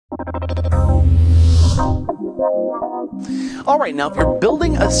All right, now if you're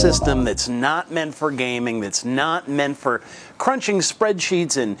building a system that's not meant for gaming, that's not meant for crunching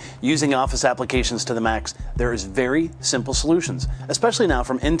spreadsheets and using Office applications to the max, there is very simple solutions, especially now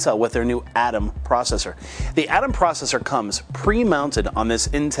from Intel with their new Atom processor. The Atom processor comes pre-mounted on this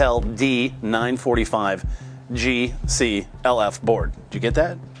Intel D945GCLF board. Did you get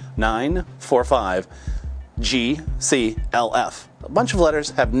that? 945GCLF. A bunch of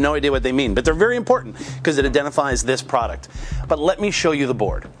letters, have no idea what they mean, but they're very important because it identifies this product. But let me show you the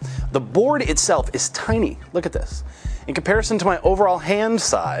board. The board itself is tiny. Look at this. In comparison to my overall hand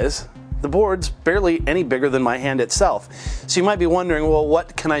size, the board's barely any bigger than my hand itself. So you might be wondering, well,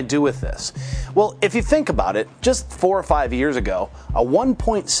 what can I do with this? Well, if you think about it, just 4 or 5 years ago, a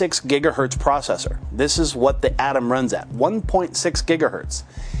 1.6 gigahertz processor, this is what the Atom runs at, 1.6 gigahertz.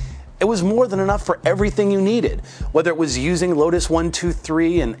 It was more than enough for everything you needed, whether it was using Lotus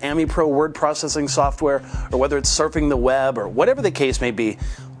 123 and AmiPro word processing software, or whether it's surfing the web, or whatever the case may be.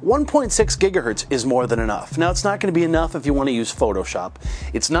 1.6 gigahertz is more than enough. Now, it's not going to be enough if you want to use Photoshop.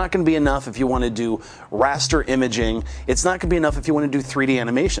 It's not going to be enough if you want to do raster imaging. It's not going to be enough if you want to do 3D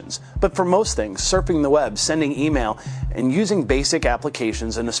animations. But for most things, surfing the web, sending email, and using basic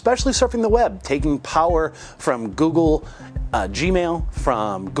applications, and especially surfing the web, taking power from Google Gmail,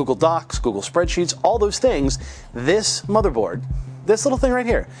 from Google Docs, Google Spreadsheets, all those things, this motherboard, this little thing right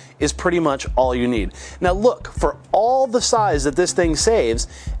here, is pretty much all you need. Now look, for all the size that this thing saves,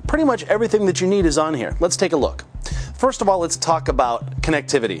 pretty much everything that you need is on here. Let's take a look. First of all, let's talk about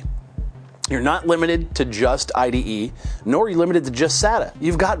connectivity. You're not limited to just IDE, nor are you limited to just SATA.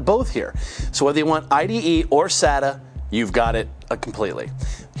 You've got both here. So whether you want IDE or SATA, you've got it completely.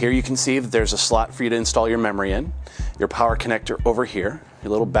 Here you can see that there's a slot for you to install your memory in, your power connector over here, your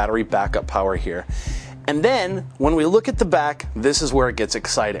little battery backup power here. And then, when we look at the back, this is where it gets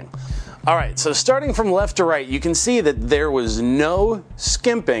exciting. All right, so starting from left to right, you can see that there was no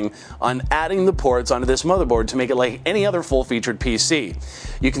skimping on adding the ports onto this motherboard to make it like any other full-featured PC.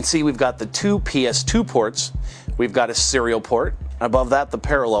 You can see we've got the two PS2 ports, we've got a serial port, above that the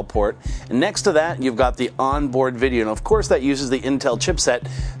parallel port, and next to that you've got the onboard video. And of course that uses the Intel chipset,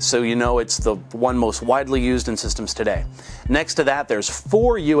 so you know it's the one most widely used in systems today. Next to that there's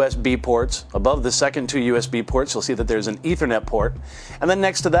 4 USB ports. Above the second 2 USB ports you'll see that there's an Ethernet port. And then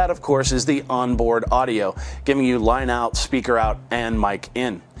next to that of course is the onboard audio, giving you line out, speaker out, and mic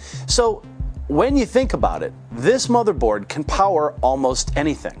in. So when you think about it, this motherboard can power almost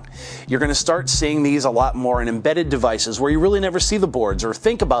anything. You're going to start seeing these a lot more in embedded devices where you really never see the boards or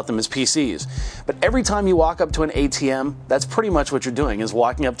think about them as PCs. But every time you walk up to an ATM, that's pretty much what you're doing, is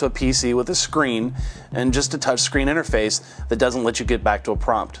walking up to a PC with a screen and just a touch screen interface that doesn't let you get back to a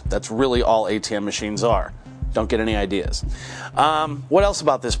prompt. That's really all ATM machines are. Don't get any ideas. What else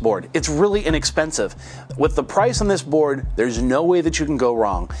about this board? It's really inexpensive. With the price on this board, there's no way that you can go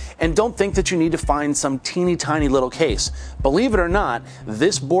wrong. And don't think that you need to find some teeny tiny little case. Believe it or not,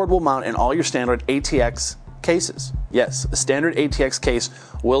 this board will mount in all your standard ATX cases. Yes, a standard ATX case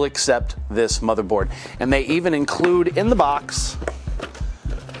will accept this motherboard. And they even include in the box,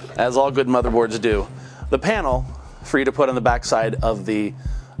 as all good motherboards do, the panel for you to put on the back side of the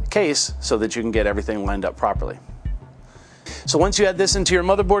case so that you can get everything lined up properly. So once you add this into your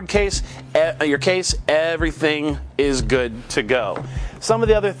motherboard case, everything is good to go. Some of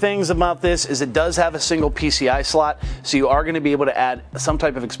the other things about this is it does have a single PCI slot, so you are going to be able to add some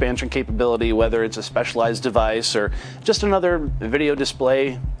type of expansion capability, whether it's a specialized device or just another video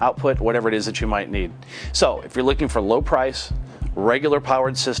display output, whatever it is that you might need. So if you're looking for low price, regular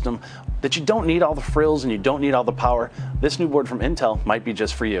powered system, that you don't need all the frills and you don't need all the power, this new board from Intel might be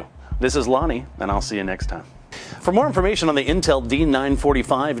just for you. This is Lonnie, and I'll see you next time. For more information on the Intel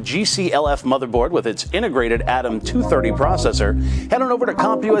D945GCLF motherboard with its integrated Atom 230 processor, head on over to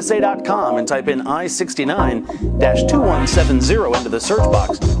CompUSA.com and type in I69-2170 into the search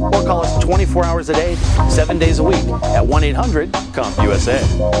box, or call us 24 hours a day, 7 days a week at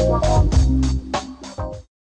 1-800-CompUSA.